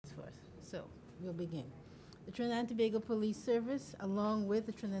So, we'll begin. The Trinidad and Tobago Police Service, along with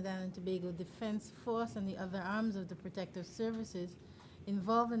the Trinidad and Tobago Defense Force and the other arms of the protective services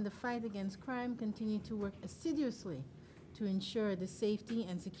involved in the fight against crime, continue to work assiduously to ensure the safety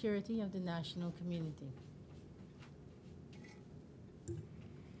and security of the national community.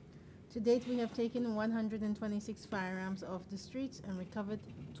 To date, we have taken 126 firearms off the streets and recovered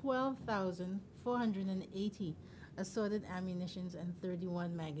 12,480 assorted ammunitions and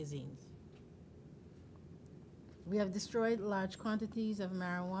 31 magazines. We have destroyed large quantities of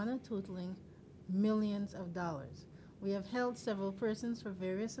marijuana totaling millions of dollars. We have held several persons for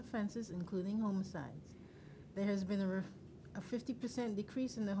various offenses, including homicides. There has been a 50%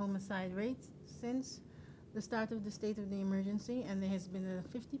 decrease in the homicide rate since the start of the state of the emergency, and there has been a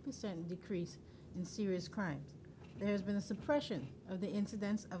 50% decrease in serious crimes. There has been a suppression of the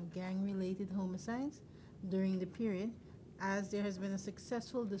incidence of gang-related homicides during the period, as there has been a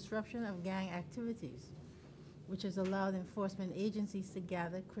successful disruption of gang activities, which has allowed enforcement agencies to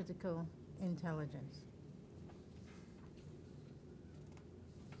gather critical intelligence.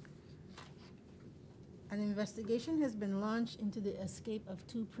 An investigation has been launched into the escape of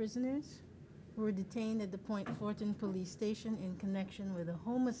 2 prisoners who were detained at the Point Fortin police station in connection with a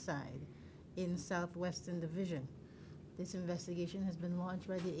homicide in Southwestern Division. This investigation has been launched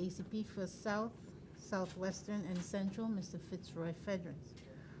by the ACP for South, Southwestern, and Central, Mr. Fitzroy Fedrins.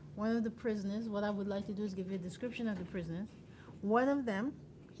 One of the prisoners, what I would like to do is give you a description of the prisoners. One of them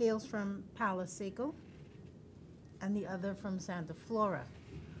hails from Palo Seco, and the other from Santa Flora.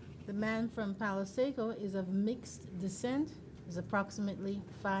 The man from Palo Seco is of mixed descent, is approximately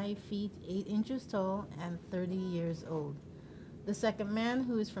 5 feet 8 inches tall and 30 years old. The second man,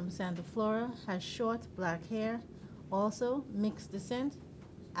 who is from Santa Flora, has short black hair, also mixed descent,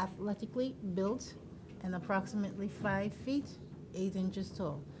 athletically built, and approximately 5 feet 8 inches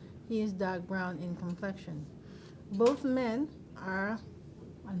tall. He is dark brown in complexion. Both men are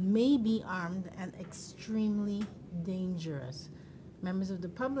may be armed and extremely dangerous. Members of the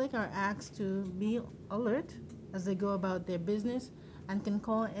public are asked to be alert as they go about their business and can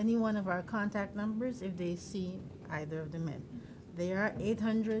call any one of our contact numbers if they see either of the men. They are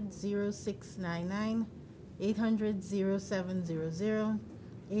 800-0699, 800-0700,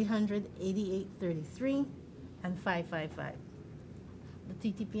 800-8833, and 555. The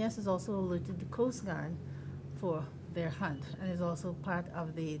TTPS has also alerted the Coast Guard for their hunt and is also part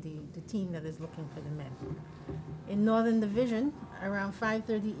of the team that is looking for the men. In Northern Division, around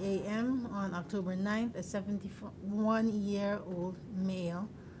 5:30 a.m. on October 9th, a 71-year-old male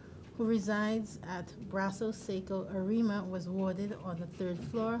who resides at Brasso Seco Arima was warded on the 3rd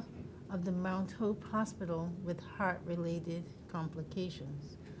floor of the Mount Hope Hospital with heart-related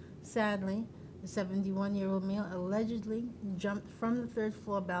complications. Sadly, the 71-year-old male allegedly jumped from the 3rd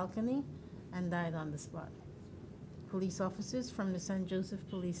floor balcony and died on the spot. Police officers from the St. Joseph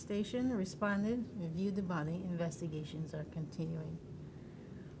Police Station responded, reviewed the body. Investigations are continuing.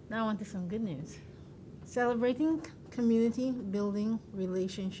 Now on to some good news. Celebrating community building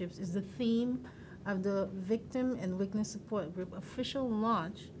relationships is the theme of the Victim and Witness Support Group official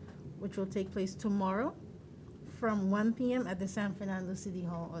launch, which will take place tomorrow from 1 p.m. at the San Fernando City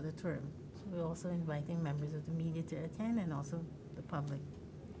Hall Auditorium. So we're also inviting members of the media to attend and also the public.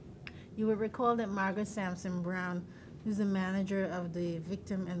 You will recall that Margaret Sampson Brown, who's the manager of the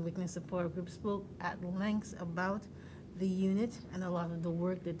Victim and Witness Support Group, spoke at length about the unit and a lot of the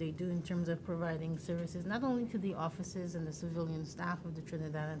work that they do in terms of providing services, not only to the officers and the civilian staff of the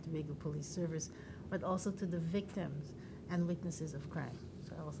Trinidad and Tobago Police Service, but also to the victims and witnesses of crime.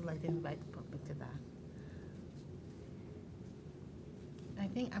 So I'd also like to invite the public to that. I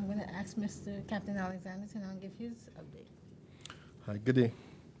think I'm going to ask Mr. Captain Alexander to now give his update. Hi, good day.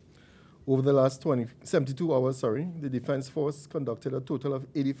 Over the last 72 hours, the Defense Force conducted a total of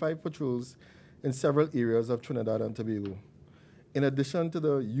 85 patrols in several areas of Trinidad and Tobago. In addition to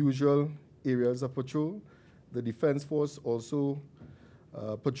the usual areas of patrol, the Defense Force also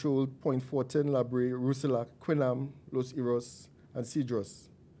patrolled Point Fortin, Labre, Rusilac, Quinam, Los Iros, and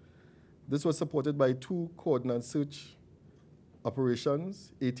Cedros. This was supported by 2 coordinate search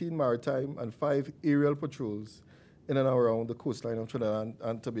operations, 18 maritime, and 5 aerial patrols in and around the coastline of Trinidad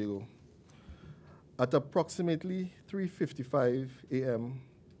and Tobago. At approximately 3:55 a.m.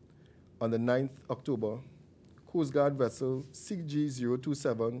 on the 9th October, Coast Guard vessel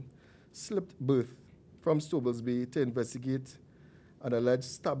CG-027 slipped berth from Stobles Bay to investigate an alleged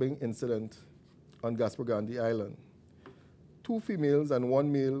stabbing incident on Gaspergandi Island. 2 females and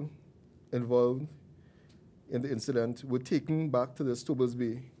 1 male involved in the incident were taken back to the Stobles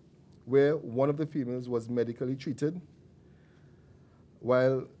Bay, where one of the females was medically treated,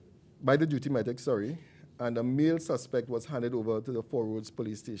 while by the duty medic, sorry, and a male suspect was handed over to the Four Roads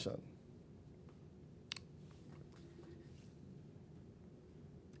Police Station.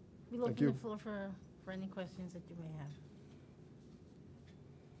 We'll Thank open you. the floor for any questions that you may have.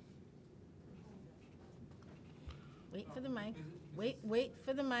 Wait for the mic. Wait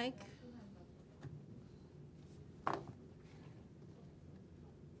for the mic. Hi.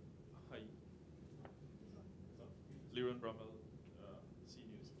 Liron Brummel, C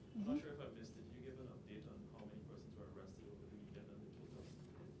News. I'm not sure if I missed it. Did you give an update on how many persons were arrested over the weekend and the total?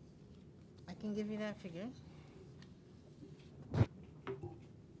 I can give you that figure.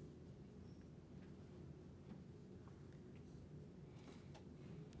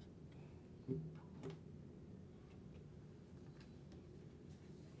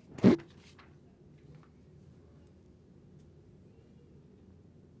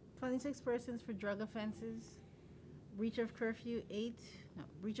 "26 persons for drug offenses, breach of curfew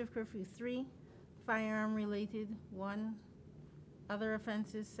 3, firearm related 1, other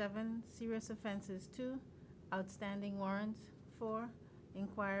offenses 7, serious offenses 2, outstanding warrants 4,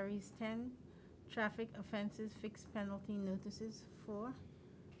 inquiries 10, traffic offenses fixed penalty notices 4,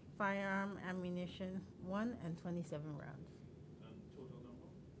 firearm ammunition 1, and 27 rounds." And total number?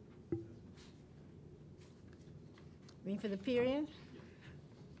 Mean for the period?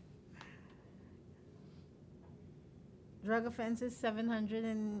 Drug offenses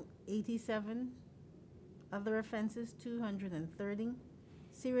 787, other offenses 230,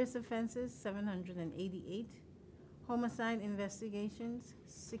 serious offenses 788, homicide investigations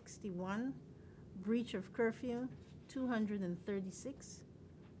 61, breach of curfew 236,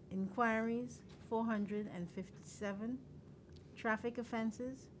 inquiries 457, traffic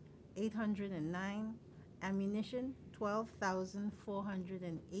offenses 809, ammunition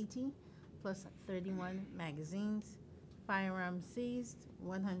 12,480 plus 31 magazines, firearms seized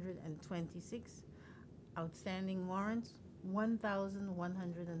 126, outstanding warrants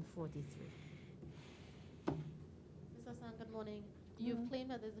 1,143. Mr. Hassan, good morning. You've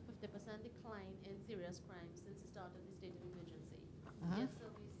claimed that there's a 50% decline in serious crimes since the start of the state of emergency. Yes, so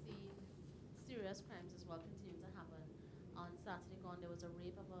we've seen serious crimes as well continue to happen. On Saturday gone, there was a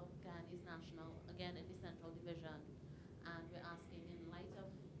rape of a Guyanese national, again in the Central Division. And we're asking, in light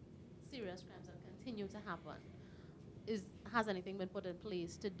of serious crimes that continue to happen, has anything been put in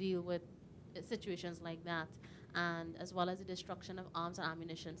place to deal with situations like that, and as well as the destruction of arms and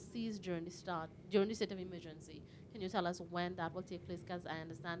ammunition seized during the state of emergency? Can you tell us when that will take place? Because I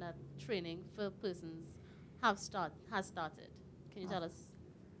understand that training for persons has started. Can you tell us?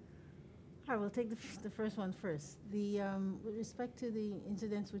 All right, we'll take the first one first. With respect to the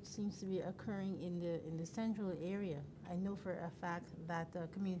incidents which seems to be occurring in the central area, I know for a fact that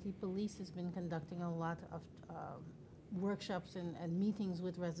community police has been conducting a lot of workshops and meetings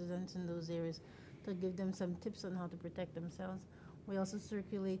with residents in those areas to give them some tips on how to protect themselves. We also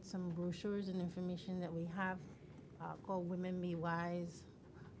circulate some brochures and information that we have called Women Be Wise,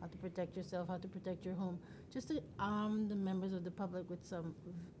 how to protect yourself, how to protect your home, just to arm the members of the public with some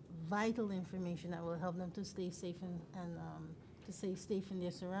vital information that will help them to stay safe and to stay safe in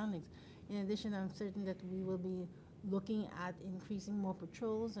their surroundings. In addition, I'm certain that we will be looking at increasing more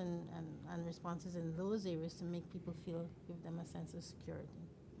patrols and responses in those areas to make people give them a sense of security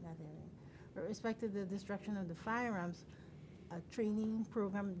in that area. With respect to the destruction of the firearms, a training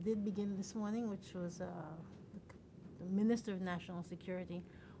program did begin this morning, which was the Minister of National Security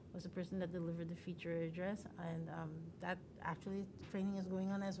was the person that delivered the feature address, and that actually training is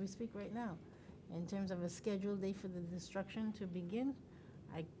going on as we speak right now. In terms of a scheduled date for the destruction to begin,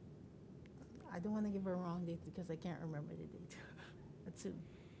 I don't want to give a wrong date because I can't remember the date. But soon.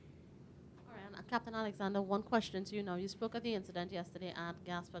 All right, and Captain Alexander, one question to you now. You spoke of the incident yesterday at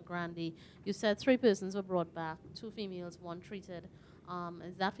Gaspar Grande. You said 3 persons were brought back, 2 females, 1 treated.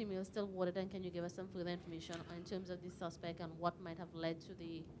 Is that female still warded, and can you give us some further information in terms of the suspect and what might have led to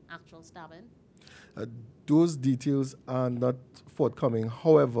the actual stabbing? Those details are not forthcoming.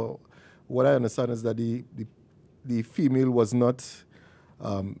 However, what I understand is that the female was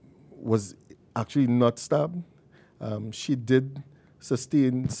actually not stabbed. She did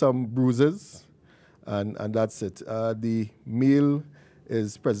sustain some bruises, and that's it. The male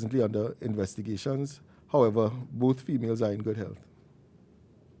is presently under investigations. However, both females are in good health.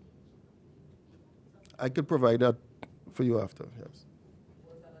 I could provide that for you after, yes.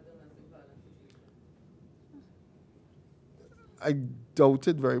 Was that a domestic violence situation? I doubt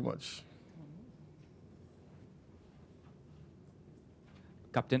it very much.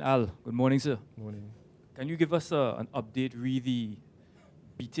 Captain Al, good morning, sir. Morning. Can you give us an update re the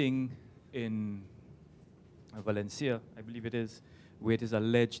beating in Valencia, I believe it is, where it is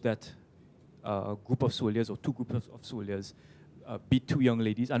alleged that a group of soldiers or two groups of soldiers beat two young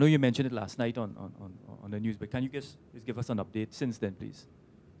ladies. I know you mentioned it last night on the news, but can you just give us an update since then, please?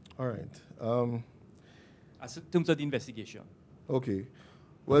 All right. As in terms of the investigation. Okay.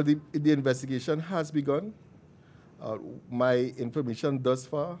 Well, the investigation has begun. My information thus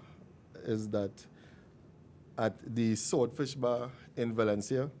far is that at the Swordfish Bar in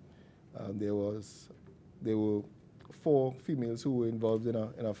Valencia, there were 4 females who were involved in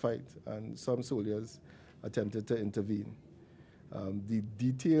a fight, and some soldiers attempted to intervene. The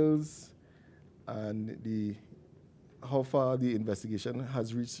details and how far the investigation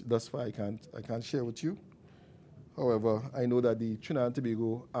has reached thus far, I can't share with you. However, I know that the Trinidad and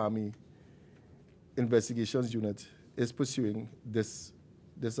Tobago Army Investigations Unit is pursuing this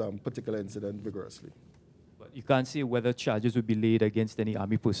particular incident vigorously. But you can't say whether charges would be laid against any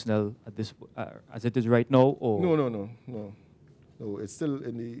Army personnel at this, as it is right now, or? No, it's still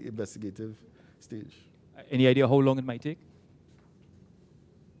in the investigative stage. Any idea how long it might take?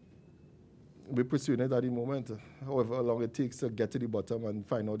 We're pursuing it at the moment. However how long it takes to get to the bottom and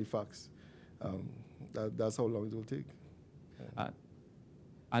find out the facts, that's how long it will take.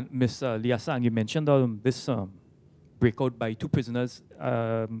 And Ms. Liasang, you mentioned this breakout by 2 prisoners,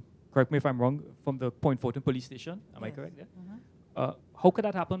 correct me if I'm wrong, from the Point Fortin police station, am I correct? Yeah? How could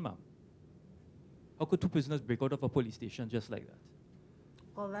that happen, ma'am? How could 2 prisoners break out of a police station just like that?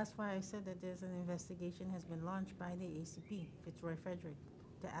 Well, that's why I said that there's an investigation has been launched by the ACP, Fitzroy Frederick,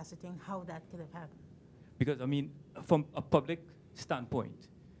 to ascertain how that could have happened. Because, I mean, from a public standpoint,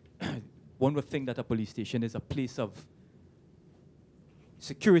 one would think that a police station is a place of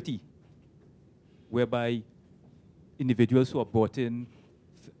security, whereby individuals who are brought in,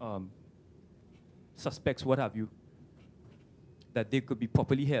 suspects, what have you, that they could be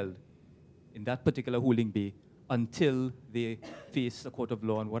properly held in that particular holding bay until they face a court of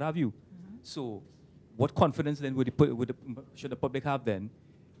law and what have you. So what confidence then should the public have then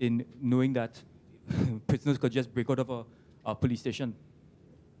in knowing that prisoners could just break out of a police station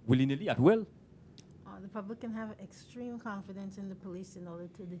willy-nilly at will? The public can have extreme confidence in the police in order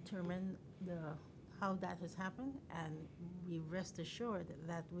to determine how that has happened, and we rest assured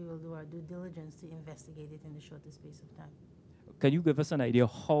that we will do our due diligence to investigate it in the shortest space of time. Can you give us an idea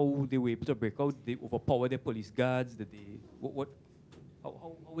how they were able to break out? They overpower their police guards? Did they,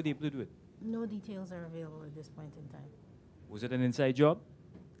 how were they able to do it? No details are available at this point in time. Was it an inside job?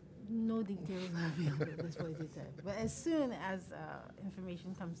 No details are available at this point in time. But as soon as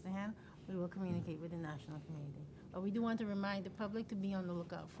information comes to hand, we will communicate with the national community. But we do want to remind the public to be on the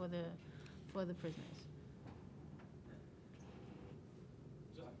lookout for the prisoners.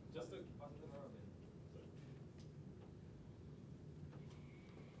 Just to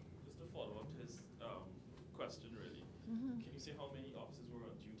follow up to his question, really. Can you say how many officers were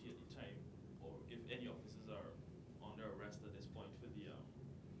on duty at the time, or if any officers are under arrest at this point for the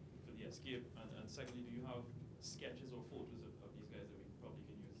escape? And secondly, do you have sketches or photos of these guys that we probably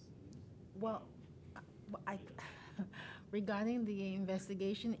can use? Well, regarding the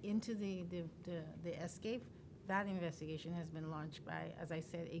investigation into the escape, that investigation has been launched by, as I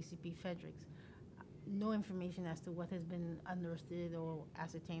said, ACP Fredericks. No information as to what has been unearthed or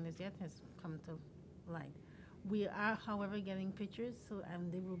ascertained as yet has come to light. We are, however, getting pictures,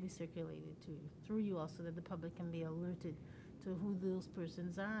 and they will be circulated through you all, so that the public can be alerted to who those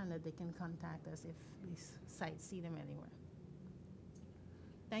persons are and that they can contact us if these sites see them anywhere.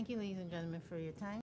 Thank you, ladies and gentlemen, for your time.